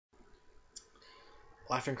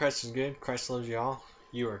Life in Christ is good. Christ loves you all.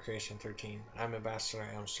 You are Creation 13. I'm Ambassador.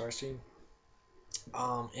 I'm Starseed.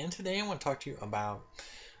 And today I want to talk to you about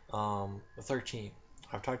 13.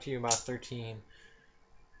 I've talked to you about 13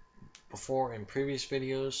 before in previous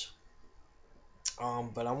videos.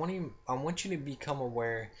 But I want you to become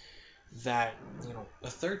aware that the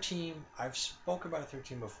 13. I've spoke about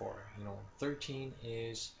 13 before. 13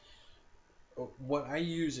 is what I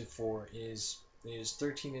use it for is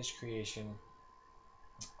 13 is creation.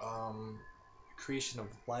 Creation of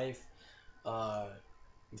life.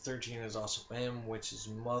 13 is also M, which is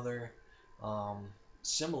mother, um,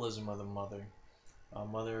 symbolism of the mother,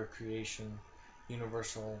 mother of creation,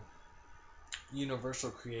 universal,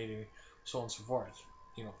 universal creator, so on and so forth.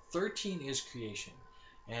 13 is creation,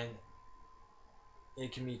 and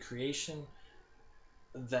it can be creation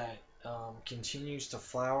that continues to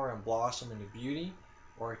flower and blossom into beauty,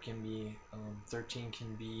 or it can be 13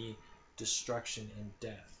 can be destruction and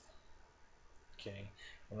death. Okay,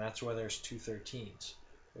 and that's why there's two 13s.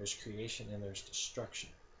 There's creation and there's destruction.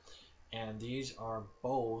 And these are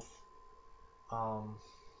both I'm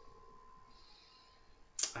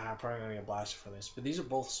probably gonna get blasted for this, but these are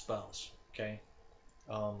both spells. Okay,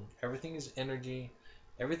 everything is energy,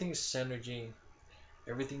 everything is synergy,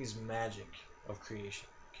 everything is magic of creation.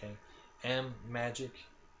 Okay, M magic,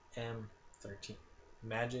 M 13,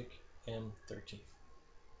 magic, M 13.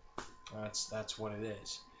 That's what it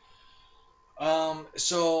is.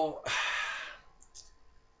 So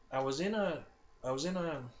I was in a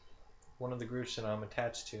one of the groups that I'm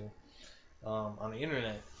attached to on the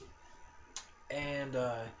internet, and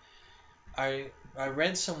I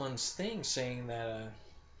read someone's thing saying that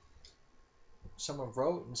someone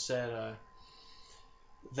wrote and said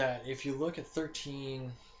that if you look at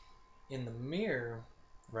 13 in the mirror,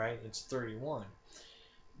 right, it's 31,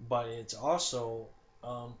 but it's also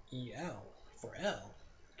EL for L.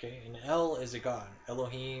 Okay, and L is a god,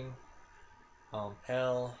 Elohim.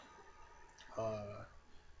 L.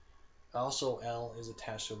 Also, L is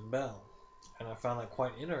attached to Bell, and I found that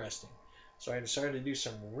quite interesting. So I decided to do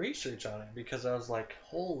some research on it because I was like,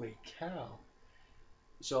 holy cow.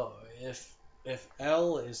 So if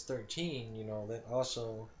L is 13, that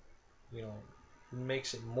also, you know,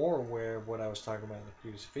 makes it more aware of what I was talking about in the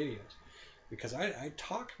previous videos. Because I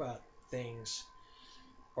talk about things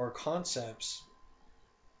or concepts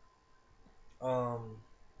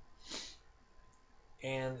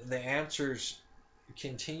and the answers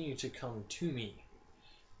continue to come to me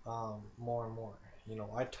more and more.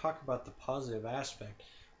 I talk about the positive aspect,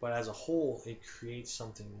 but as a whole, it creates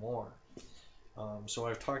something more. So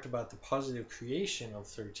I've talked about the positive creation of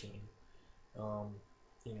 13.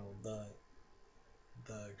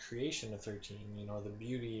 The creation of 13. The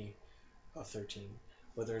beauty of 13.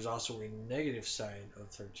 But there's also a negative side of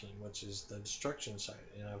 13, which is the destruction side.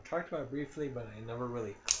 And I've talked about it briefly, but it never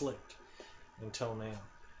really clicked until now.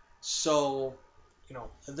 So,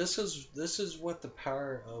 this is what the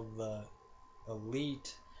power of the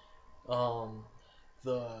elite,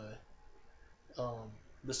 the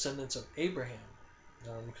descendants of Abraham.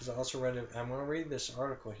 Because I also read it. I'm going to read this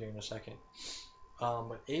article here in a second.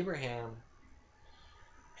 But Abraham's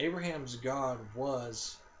God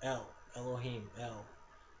was El, Elohim, El.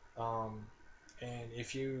 And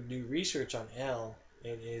if you do research on El,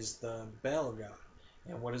 it is the Bel God.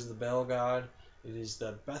 And what is the Bel God? It is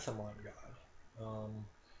the Bethamon God.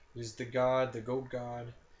 It is the God, the goat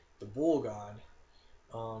God, the bull God,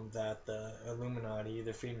 that the Illuminati,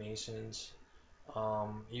 the Freemasons,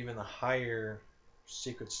 even the higher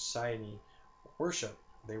secret society worship.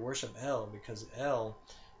 They worship El because El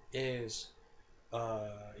is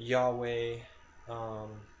Yahweh,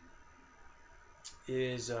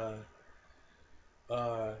 is the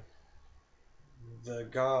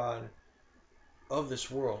God of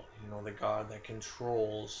this world, the God that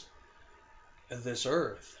controls this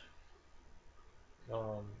earth,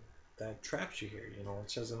 that traps you here.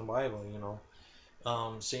 It says in the Bible,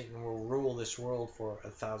 Satan will rule this world for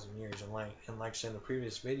 1,000 years. And like I said in the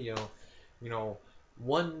previous video,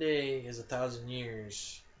 one day is 1,000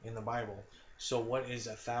 years in the Bible. So what is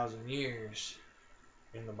 1,000 years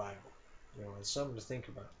in the Bible? It's something to think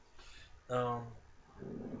about.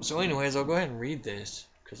 So anyways, I'll go ahead and read this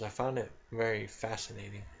because I found it very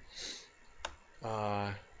fascinating.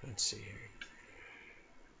 Let's see here.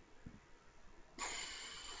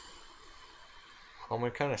 I'm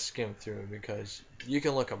going to kind of skim through it because you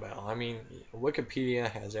can look up L. I mean, Wikipedia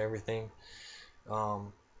has everything.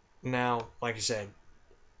 Now, like I said,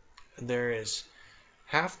 there is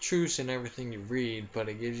half-truths in everything you read, but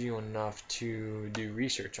it gives you enough to do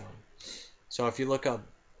research on. So if you look up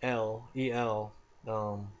L, E-L,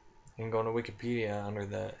 and go to Wikipedia under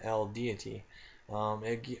the El deity,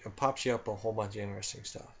 it pops you up a whole bunch of interesting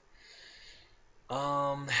stuff.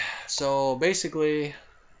 So basically,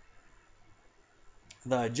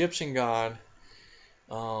 the Egyptian god,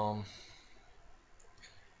 I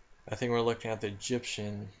think we're looking at the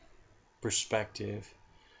Egyptian perspective.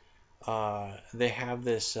 They have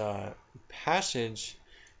this passage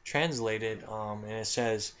translated, and it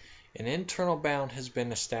says, an internal bound has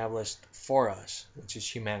been established for us, which is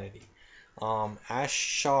humanity.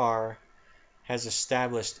 Ashar has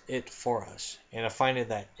established it for us. And I find it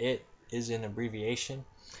that it is an abbreviation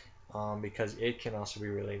because it can also be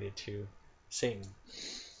related to Satan.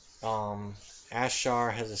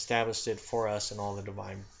 Ashar has established it for us and all the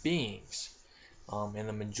divine beings. And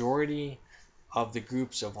the majority of the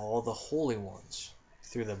groups of all the holy ones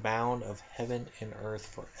through the bound of heaven and earth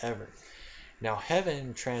forever. Now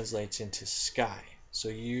heaven translates into sky.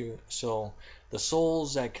 So the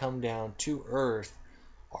souls that come down to earth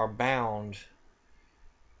are bound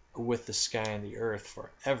with the sky and the earth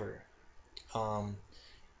forever.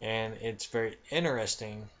 And it's very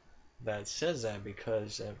interesting that it says that,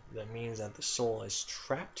 because that means that the soul is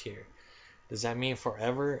trapped here. Does that mean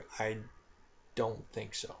forever? I don't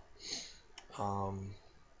think so.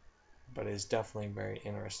 But it's definitely very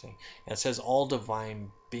interesting. And it says all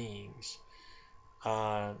divine beings.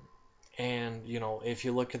 And, if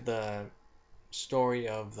you look at the story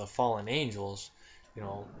of the fallen angels,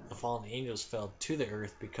 the fallen angels fell to the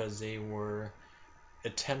earth because they were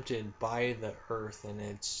attempted by the earth and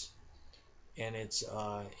its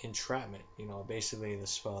entrapment, basically the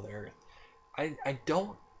spell of the earth. I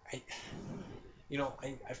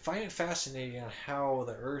find it fascinating on how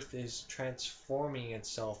the earth is transforming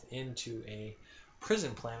itself into a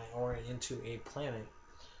prison planet, or into a planet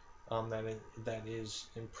that is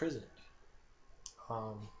imprisoned.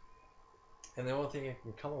 And the only thing I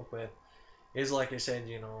can come up with is, like I said,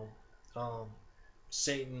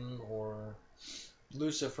 Satan or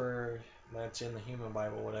Lucifer, that's in the human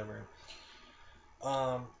Bible, whatever.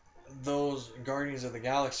 Those Guardians of the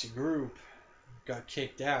Galaxy group got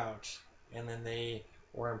kicked out, and then they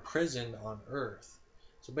were imprisoned on Earth.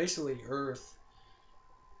 So basically, Earth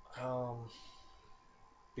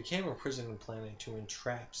became a prison planet to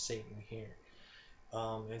entrap Satan here.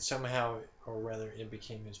 And somehow, or rather, it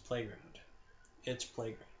became his playground. Its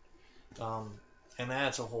playground. And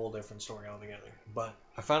that's a whole different story altogether. But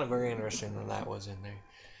I found it very interesting that was in there.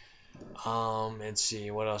 Let's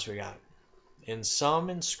see, what else we got? In some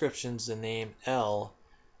inscriptions, the name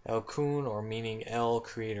El-Kun, or meaning El,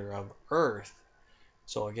 creator of earth.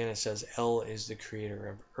 So again, it says El is the creator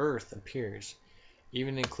of earth, appears.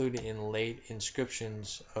 Even included in late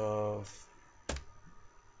inscriptions of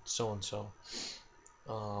so-and-so.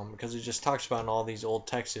 Because it just talks about in all these old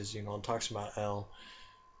texts, it talks about El.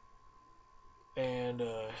 And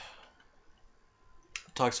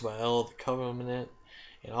talks about El, the covenant,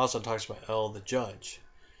 and also talks about El, the judge.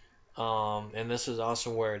 And this is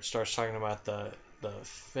also where it starts talking about the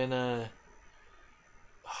Finna.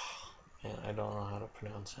 Man, I don't know how to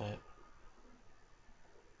pronounce that.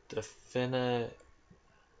 The Finna,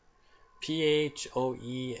 Phoenician,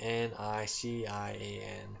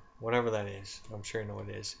 whatever that is. I'm sure you know what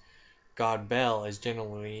it is. God Bel is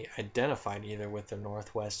generally identified either with the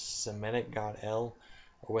Northwest Semitic god El,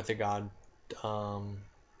 or with the god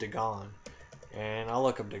Dagon. And I'll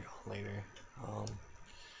look up Dagon later.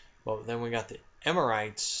 But then we got the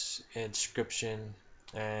Emorites inscription,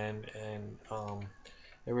 and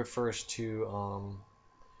it refers to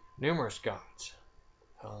numerous gods.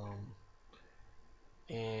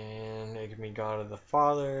 And it can be God of the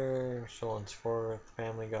Father, so on and so forth,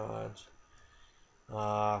 family gods.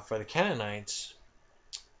 For the Canaanites,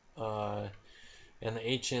 in the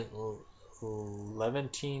ancient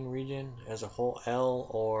Levantine region as a whole, El,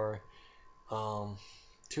 or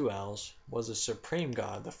two L's, was the supreme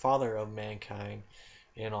God, the father of mankind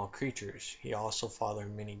and all creatures. He also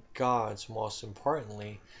fathered many gods, most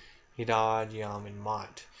importantly, Hadad, Yam, and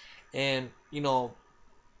Mat. And,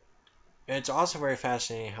 it's also very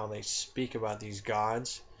fascinating how they speak about these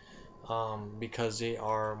gods, because they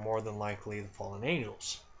are more than likely the fallen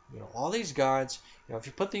angels. All these gods, if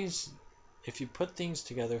you put things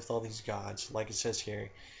together with all these gods, like it says here,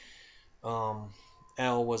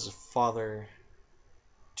 El was a father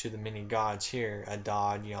to the many gods here,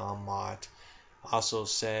 Adad, Yam, Mat. Also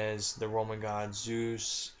says the Roman gods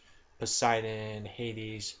Zeus, Poseidon,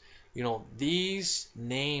 Hades. These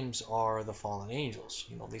names are the fallen angels.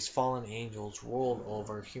 These fallen angels ruled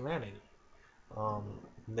over humanity.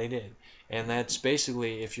 They did. And that's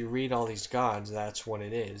basically, if you read all these gods, that's what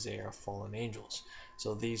it is. They are fallen angels.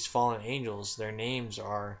 So these fallen angels, their names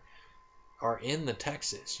are are in the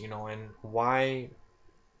Texas, and why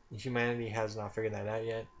humanity has not figured that out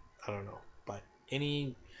yet, I don't know. But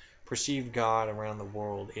any perceived God around the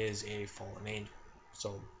world is a fallen angel.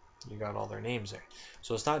 So you got all their names there.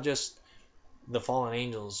 So it's not just the fallen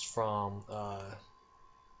angels from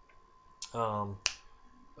um,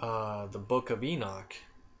 the book of Enoch.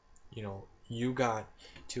 You got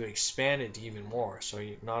to expand it even more. So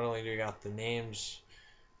not only do you got the names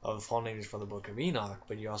of the fallen angels from the book of Enoch,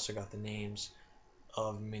 but you also got the names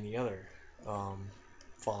of many other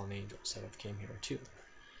fallen angels that have came here too.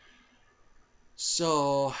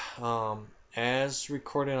 So, as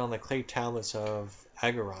recorded on the clay tablets of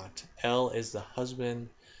Agarat, El is the husband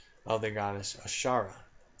of the goddess Ashara,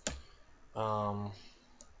 and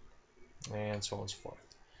so on and so forth.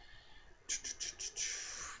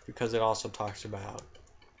 Because it also talks about,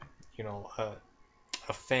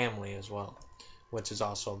 a family as well, which is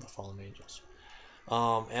also the fallen angels.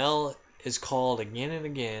 El is called again and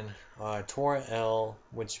again Torah El,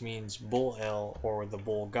 which means bull El or the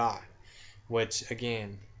bull god, which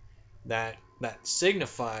again that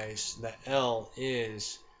signifies that El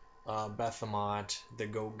is Bethamot, the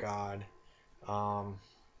goat god,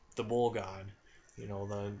 the bull god,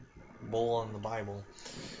 the bull in the Bible.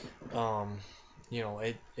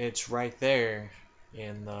 It's right there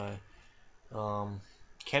in the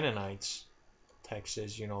Canaanites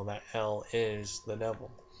Texas, that El is the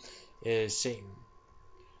devil, is Satan.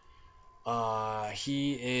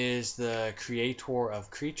 He is the creator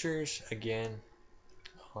of creatures, again,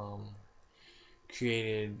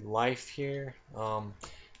 created life here,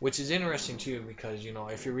 which is interesting too, because,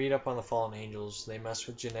 if you read up on the fallen angels, they mess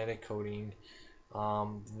with genetic coding,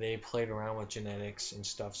 they played around with genetics and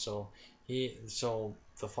stuff, so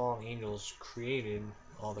the fallen angels created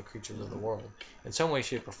all the creatures of the world in some way,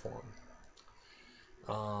 shape, or form.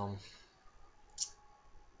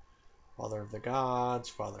 Father of the gods,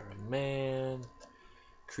 Father of man,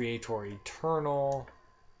 Creator eternal.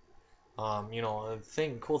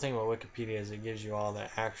 The cool thing about Wikipedia is it gives you all the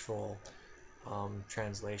actual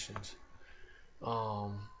translations.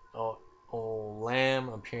 Lamb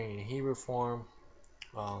appearing in Hebrew form,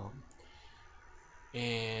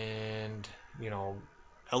 and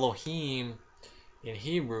Elohim in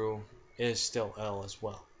Hebrew is still El as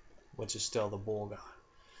well, which is still the bull god.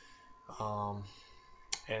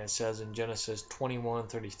 And it says in Genesis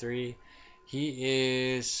 21:33,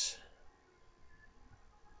 he is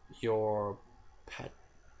your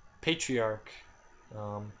patriarch.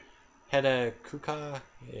 Heda Kuka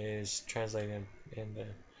is translated into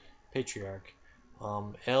patriarch.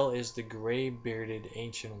 El is the gray-bearded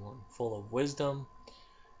ancient one, full of wisdom,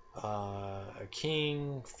 a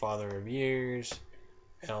king, father of years.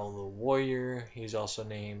 El the warrior. He's also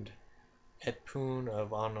named Etpun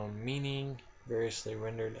of unknown meaning, variously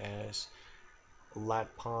rendered as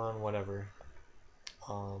Latpon, whatever.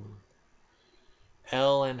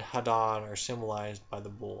 El and Hadad are symbolized by the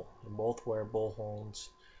bull, and both wear bull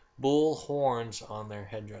horns on their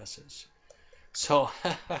headdresses. So,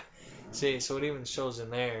 see, so it even shows in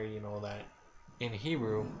there, that in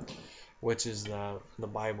Hebrew, which is the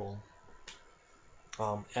Bible,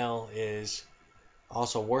 El is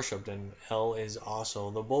also worshipped, and El is also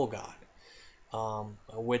the bull god,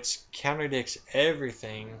 which contradicts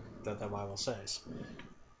everything that the Bible says.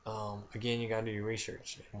 Again, you got to do your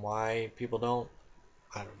research. And why people don't,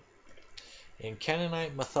 I don't know. In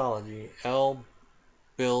Canaanite mythology, El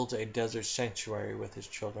builds a desert sanctuary with his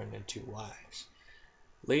children and 2 wives,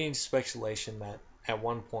 leading to speculation that at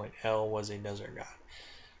one point El was a desert god.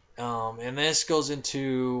 And this goes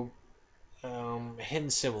into hidden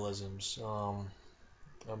symbolisms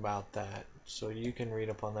about that, so you can read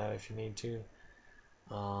up on that if you need to.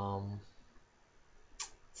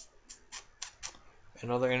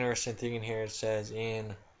 Another interesting thing in here, it says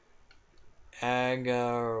in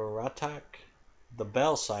Agaratak, the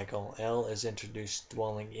Bell cycle, El is introduced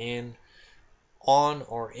dwelling on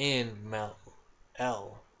or in Mount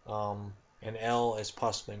El, and El is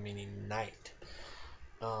possibly meaning night.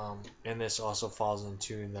 And this also falls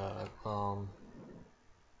into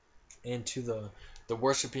the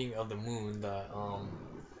worshiping of the moon,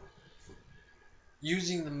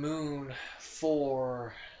 using the moon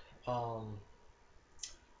for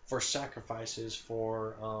sacrifices,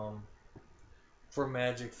 for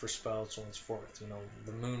magic, for spells, so on and so forth.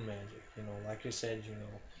 The moon magic. Like I said,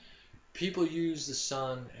 people use the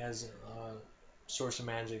sun as a source of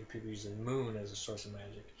magic. People use the moon as a source of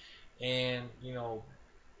magic. And,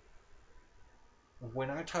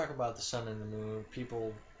 when I talk about the sun and the moon,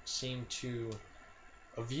 people seem to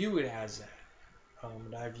view it as that.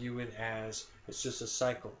 And I view it as it's just a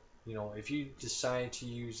cycle. You know, if you decide to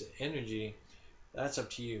use energy, that's up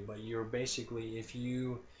to you. But you're basically, if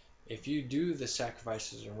you do the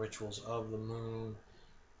sacrifices and rituals of the moon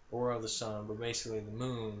or of the sun, but basically the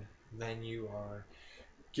moon, then you are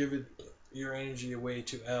giving your energy away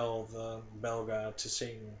to El, the bell god, to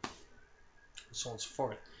Satan, and so on and so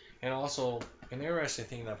forth. And also, an interesting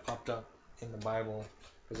thing that popped up in the Bible,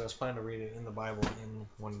 because I was planning to read it in the Bible in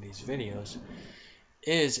one of these videos,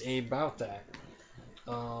 is about that.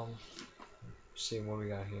 Let's see what we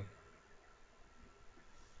got here.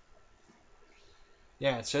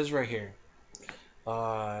 Yeah, it says right here,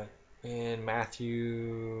 in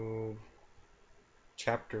Matthew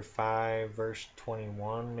chapter 5, verse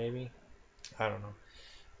 21, maybe? I don't know.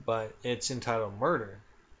 But it's entitled Murder.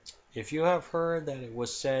 If you have heard that it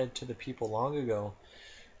was said to the people long ago,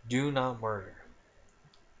 do not murder.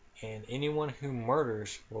 And anyone who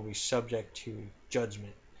murders will be subject to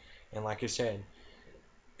judgment. And like I said,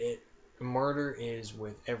 murder is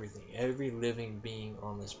with everything. Every living being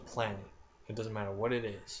on this planet. It doesn't matter what it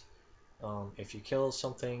is. If you kill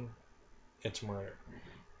something, it's murder.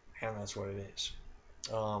 And that's what it is.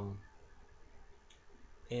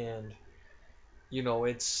 And you know,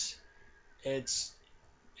 it's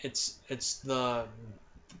the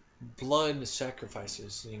blood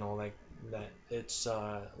sacrifices, you know, like that. It's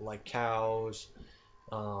like cows,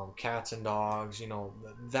 cats and dogs, you know,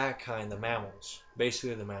 that kind. The mammals,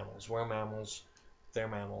 basically the mammals. We're mammals, they're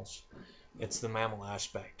mammals. It's the mammal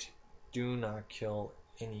aspect. Do not kill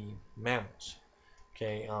any mammals.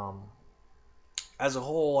 Okay. As a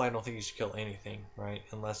whole, I don't think you should kill anything, right?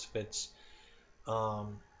 Um,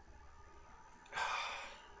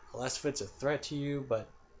 unless if it's a threat to you. But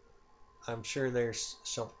I'm sure there's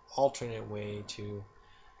some alternate way to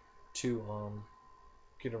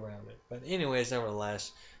get around it. But anyways,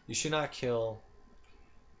 nevertheless, you should not kill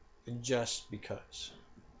just because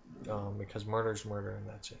murder is murder and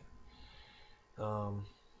that's it.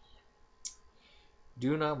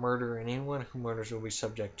 Do not murder, and anyone who murders will be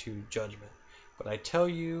subject to judgment. But I tell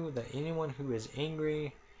you that anyone who is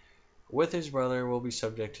angry with his brother will be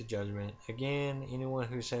subject to judgment. Again, anyone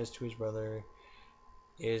who says to his brother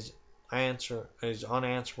is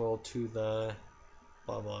unanswerable to the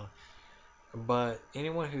blah blah. But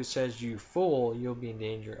anyone who says you fool, you'll be in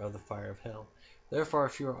danger of the fire of hell. Therefore,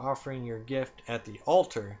 if you are offering your gift at the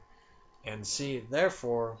altar, and see,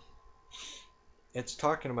 therefore, it's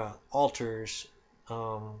talking about altars,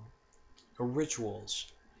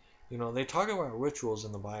 rituals. You know, they talk about rituals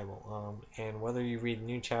in the Bible, and whether you read the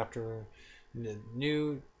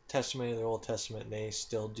New Testament or the Old Testament, they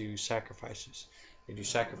still do sacrifices. They do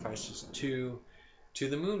sacrifices to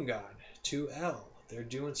the moon god, to El. They're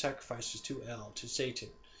doing sacrifices to El, to Satan.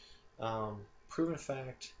 Proven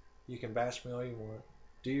fact. You can bash me all you want.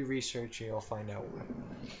 Do your research and you'll find out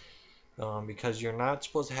why. Because you're not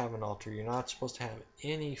supposed to have an altar. You're not supposed to have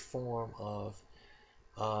any form of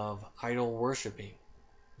idol worshiping.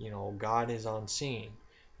 You know, God is unseen.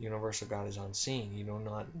 Universal God is unseen. You do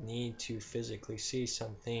not need to physically see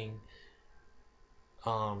something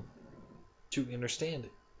to understand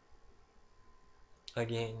it.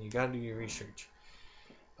 Again, you got to do your research.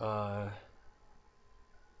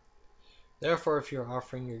 Therefore, if you're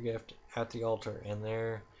offering your gift at the altar and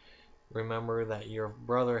there remember that your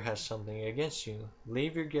brother has something against you,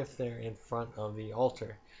 leave your gift there in front of the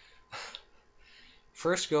altar.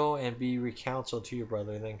 First go and be reconciled to your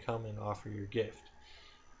brother, then come and offer your gift.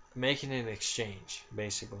 Making an exchange,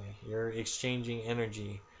 basically. You're exchanging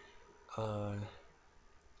energy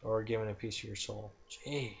or giving a piece of your soul.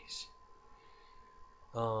 Jeez.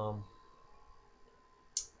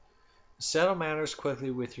 Settle matters quickly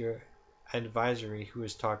with your advisory who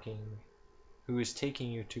is taking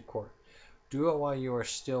you to court. Do it while you are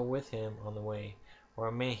still with him on the way,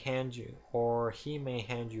 or he may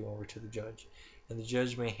hand you over to the judge, and the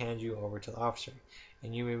judge may hand you over to the officer,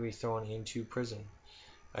 and you may be thrown into prison.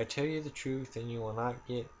 I tell you the truth, and you will not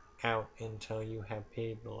get out until you have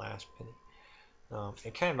paid the last penny.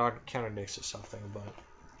 It kind of contradicts itself there, but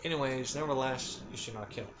anyways, nevertheless, you should not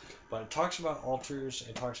kill. But it talks about altars,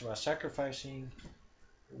 it talks about sacrificing,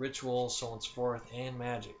 rituals, so on and so forth, and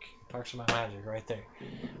magic. It talks about magic right there.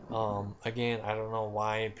 Again, I don't know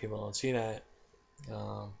why people don't see that,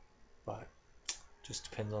 but just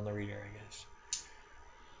depends on the reader, I guess.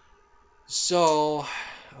 So,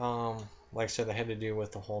 like I said, I had to do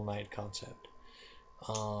with the whole night concept.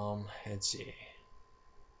 Let's see.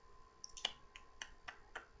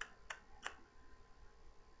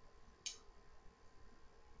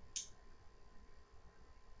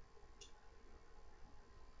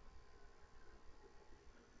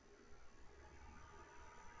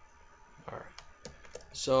 Alright.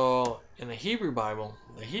 So in the Hebrew Bible,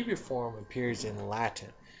 the Hebrew form appears in Latin,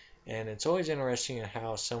 and it's always interesting in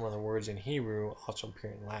how some of the words in Hebrew also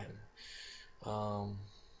appear in Latin.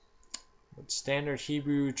 Standard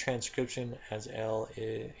Hebrew transcription as El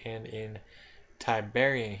and in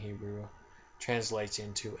Tiberian Hebrew translates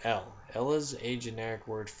into El. El is a generic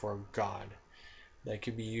word for God that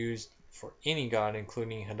could be used for any god,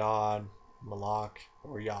 including Hadad, Malak,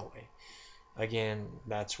 or Yahweh. Again,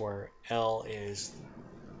 that's where El is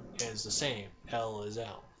the same. El is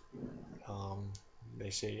El.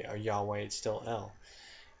 They say Yahweh, it's still El.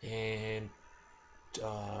 And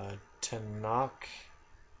Tanakh,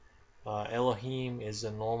 Elohim is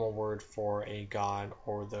the normal word for a god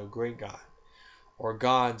or the great god, or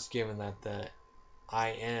gods, given that the I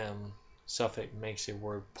am suffix makes a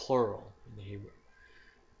word plural in the Hebrew.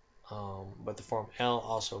 But the form El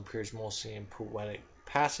also appears mostly in poetic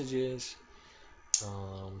passages, so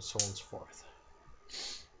on and so forth.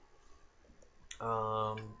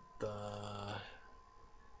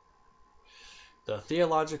 The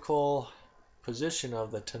theological position of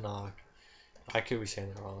the Tanakh, I could be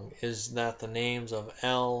saying that wrong, is that the names of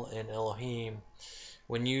El and Elohim,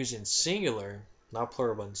 when used in singular, not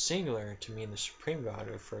plural but in singular, to mean the supreme God,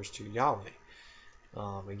 refers to Yahweh.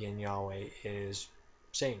 Again, Yahweh is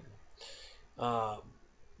Satan.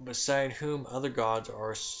 Beside whom other gods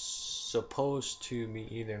are supposed to be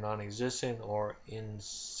either non-existent or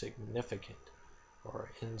insignificant,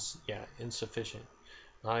 or insufficient.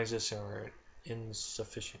 Non-existent or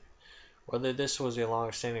insufficient. Whether this was a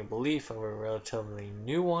long-standing belief or a relatively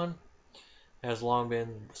new one has long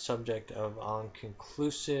been the subject of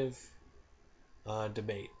unconclusive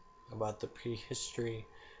debate about the prehistory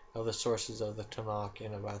of the sources of the Tanakh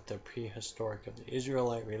and about the prehistoric of the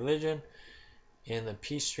Israelite religion and the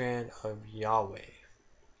peace strand of Yahweh.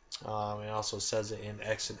 It also says it in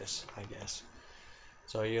Exodus, I guess.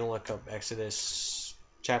 So you can look up Exodus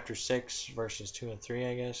chapter 6, verses 2 and 3,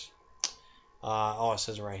 I guess. It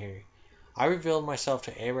says it right here. I revealed myself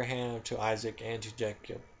to Abraham, to Isaac, and to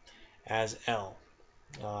Jacob as El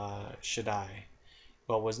Shaddai,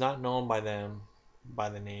 but was not known by them by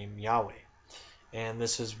the name Yahweh. And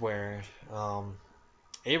this is where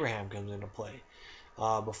Abraham comes into play.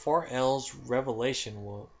 Before El's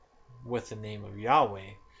revelation with the name of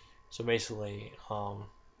Yahweh, so basically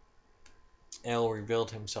El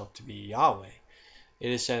revealed himself to be Yahweh.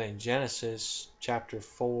 It is said in Genesis chapter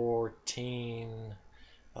 14,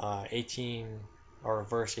 18, or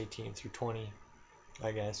verse 18 through 20,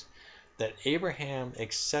 I guess, that Abraham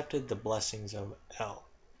accepted the blessings of El.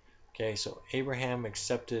 Okay, so Abraham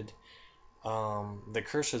accepted the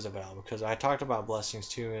curses of El, because I talked about blessings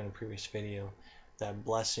too in a previous video, that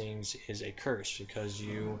blessings is a curse because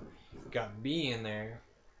you got B in there,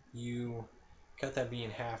 you cut that B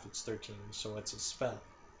in half, it's 13, so it's a spell.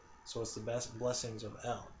 So it's the best blessings of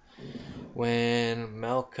El. When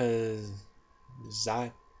Melchizedek,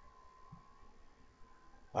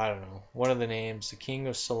 I don't know, one of the names, the king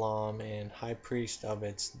of Salem and high priest of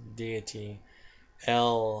its deity,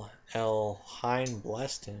 ELOHIM,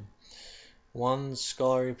 blessed him. One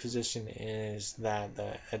scholarly position is that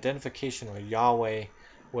the identification of Yahweh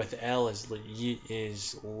with El is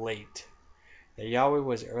late. That Yahweh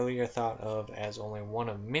was earlier thought of as only one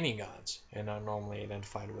of many gods and not normally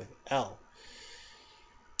identified with El.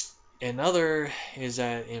 Another is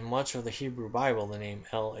that in much of the Hebrew Bible, the name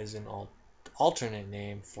El is an alternate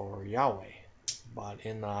name for Yahweh, but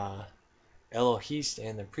in the Elohist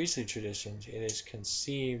and the priestly traditions, it is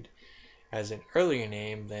conceived as an earlier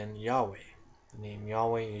name than Yahweh. The name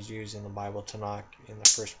Yahweh is used in the Bible Tanakh in the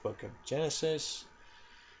first book of Genesis,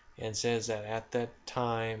 and says that at that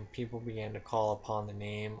time people began to call upon the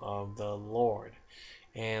name of the Lord,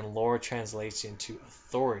 and Lord translates into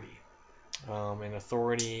authority, and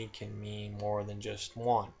authority can mean more than just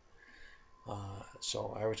one.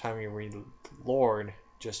 So every time you read Lord,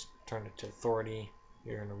 just turn it to authority.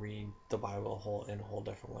 You're going to read the Bible in a whole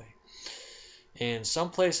different way. In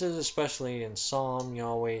some places, especially in Psalm,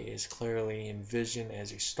 Yahweh is clearly envisioned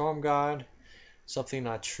as a storm god, something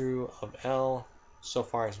not true of El so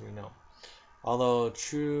far as we know. Although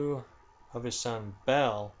true of his son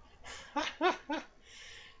Bel.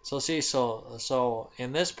 So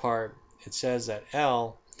in this part, it says that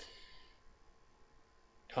El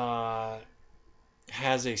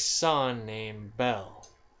has a son named Bel.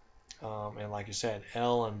 And like I said,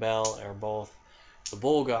 El and Bel are both the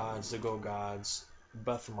bull gods, the goat gods,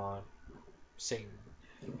 Baphomet, Satan.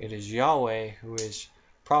 It is Yahweh who is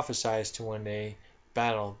prophesied to one day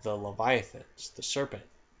battle the Leviathans, the serpent,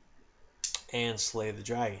 and slay the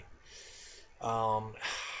dragon. And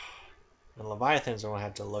Leviathans I'm going to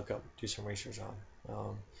have to look up, do some research on.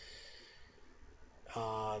 Um,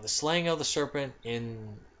 the slaying of the serpent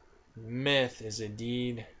in myth is a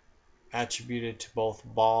deed attributed to both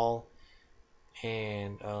Baal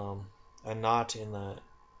and Anat in the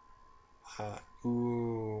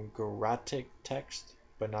Ugaritic text,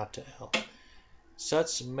 but not to El.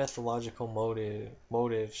 Such mythological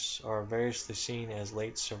motives are variously seen as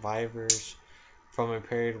late survivors from a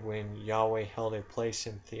period when Yahweh held a place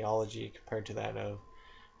in theology compared to that of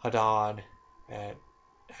Hadad at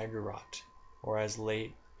Agurat, or as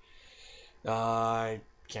late, I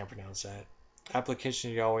can't pronounce that.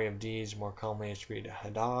 Application of Yahweh of deeds more commonly attributed to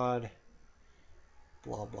Hadad,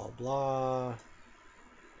 blah blah blah.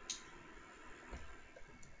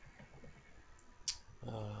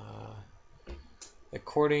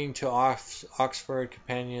 According to Oxford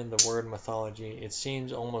Companion, the word mythology, it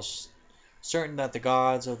seems almost certain that the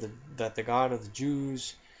god of the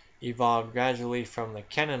Jews evolved gradually from the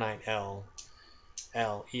Canaanite El,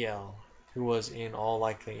 who was in all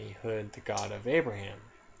likelihood the god of Abraham.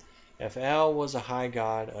 If El was a high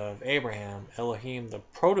god of Abraham, Elohim the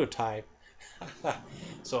prototype,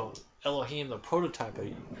 so Elohim the prototype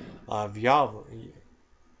of Yahweh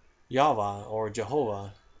or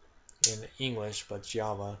Jehovah in English, but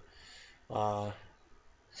Java, and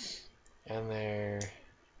their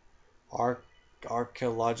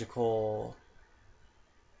archaeological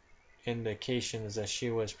indications that she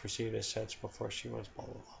was perceived as such before she was blah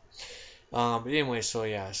blah blah. But anyway, so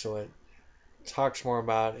yeah, so it talks more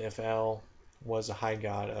about if El was a high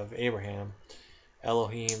god of Abraham,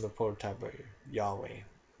 Elohim the prototype of Yahweh,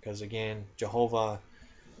 because again Jehovah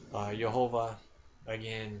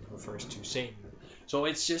again refers to Satan. So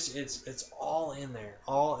it's just it's all in there.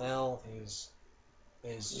 All El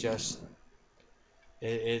is just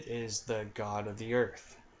it is the god of the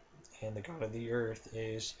earth, and the god of the earth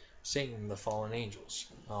is Satan, the fallen angels,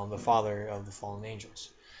 the father of the fallen angels.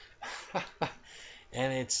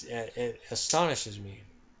 And it astonishes me.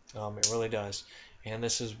 It really does. And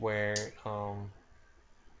this is where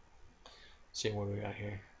see what we got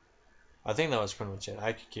here. I think that was pretty much it.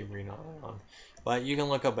 I could keep reading on and on, but you can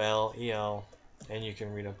look up El, and you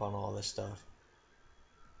can read up on all this stuff.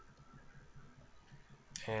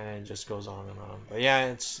 And it just goes on and on. But yeah,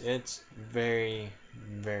 it's very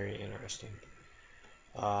very interesting.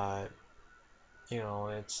 You know,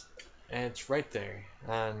 it's right there,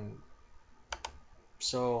 and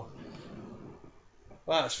so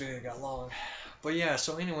wow, this video got long. But yeah,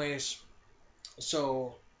 so anyways,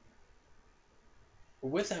 so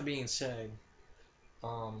with that being said,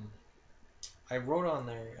 I wrote on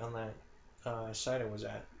there on that site I was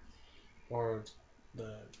at, or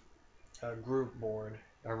the group board.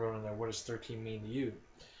 I wrote on there, what does 13 mean to you?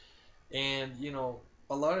 And you know,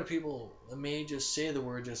 a lot of people may just say the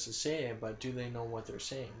word just to say it, but do they know what they're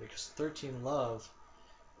saying? Because 13 love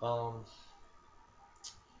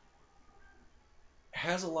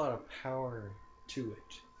has a lot of power to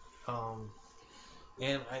it.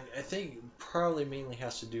 And I think probably mainly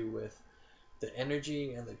has to do with the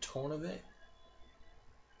energy and the tone of it.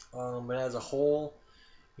 But as a whole,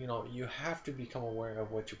 you know, you have to become aware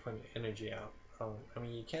of what you're putting energy out. I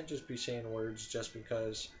mean, you can't just be saying words just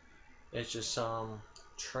because it's just some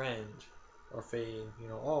trend or fade. You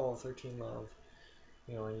know, oh, 13 love.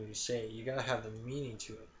 You know, and you just say it. You gotta have the meaning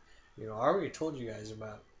to it. You know, I already told you guys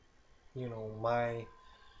about, you know,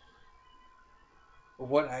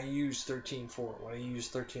 what I use 13 for, what I use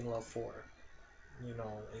 13 love for. You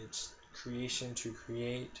know, it's creation to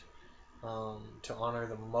create, to honor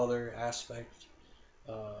the mother aspect,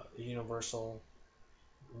 universal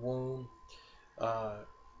womb, uh,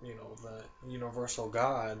 you know, the universal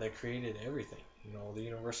God that created everything. You know, the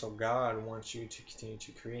universal God wants you to continue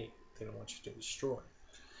to create. They don't want you to destroy.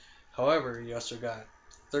 However, you also got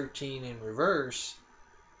 13 in reverse,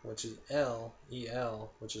 which is El,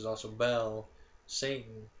 which is also Bel,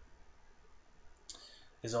 Satan,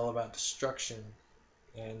 is all about destruction,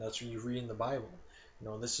 and that's what you read in the Bible. You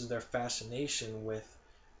know, this is their fascination with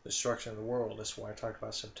the destruction of the world. That's why I talked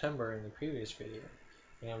about September in the previous video,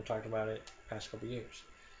 and I'm talking about it the past couple years.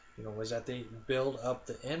 You know, was that they build up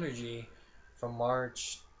the energy from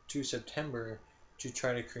March to September to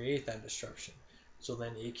try to create that destruction, so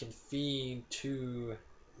then it can feed to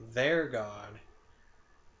their god,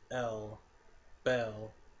 El,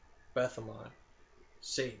 Bel, Bethamot,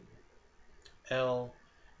 Satan. El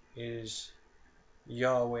is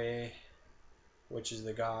Yahweh, which is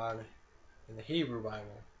the God in the Hebrew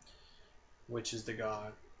Bible, which is the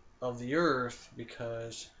God of the earth,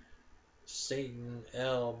 because Satan,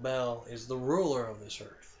 El, Bel, is the ruler of this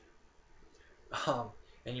earth.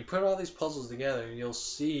 And you put all these puzzles together, you'll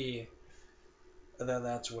see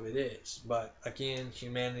that's what it is. But again,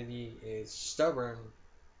 humanity is stubborn,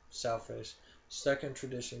 selfish, stuck in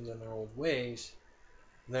traditions and their old ways.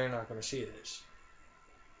 They're not going to see this.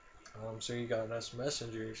 So you got us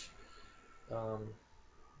messengers, um,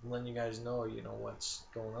 letting you guys know, what's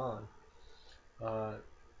going on. Uh,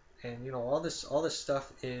 and all this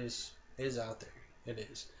stuff is out there. It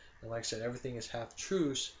is. And like I said, everything is half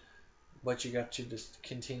truths, but you got to just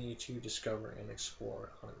continue to discover and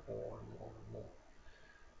explore on more and more and more.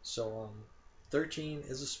 So 13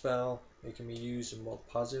 is a spell. It can be used in both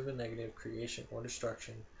positive and negative, creation or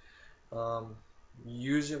destruction.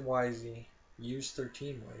 Use it wisely. Use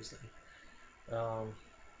 13 wisely. Um,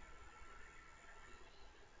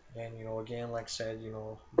 and again, like I said,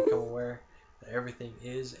 become aware that everything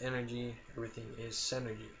is energy. Everything is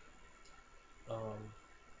synergy.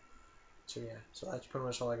 So yeah, so that's pretty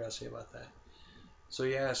much all I gotta say about that. So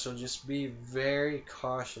yeah, so just be very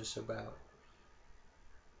cautious about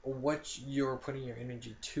what you're putting your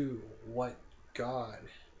energy to, what God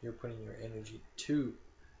you're putting your energy to.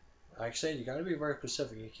 Like I said, you gotta be very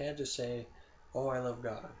specific. You can't just say, "Oh, I love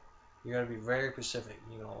God." You gotta be very specific.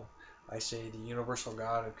 I say the universal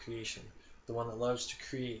God of creation, the one that loves to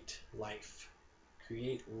create life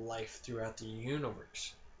throughout the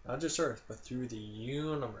universe, not just Earth, but through the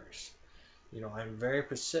universe. I'm very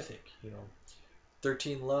specific.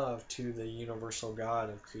 13 love to the universal God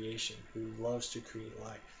of creation who loves to create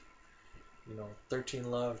life.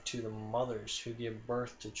 13 love to the mothers who give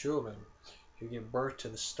birth to children, who give birth to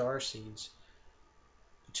the starseeds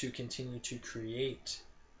to continue to create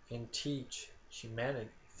and teach humanity.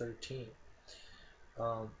 13.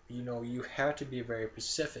 You have to be very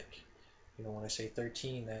specific. When I say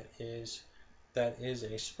 13, that is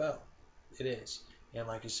a spell. It is. And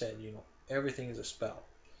like I said, everything is a spell.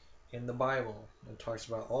 In the Bible, it talks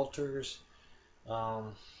about altars,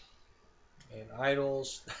 and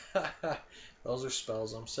idols. Those are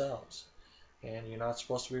spells themselves. And you're not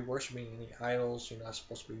supposed to be worshiping any idols. You're not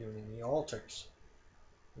supposed to be doing any altars.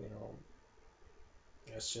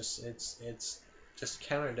 It's just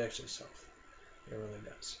contradicts itself. It really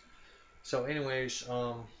does. So, anyways,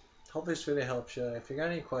 hope this video helps you. If you got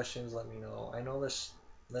any questions, let me know. I know this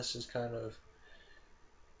is kind of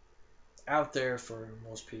out there for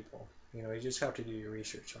most people. You just have to do your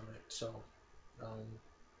research on it. So,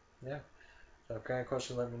 yeah. So, if you got any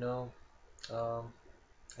questions, let me know.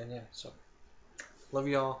 And yeah, so love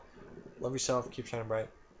you all. Love yourself. Keep shining bright.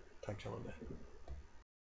 Talk to you in a little bit.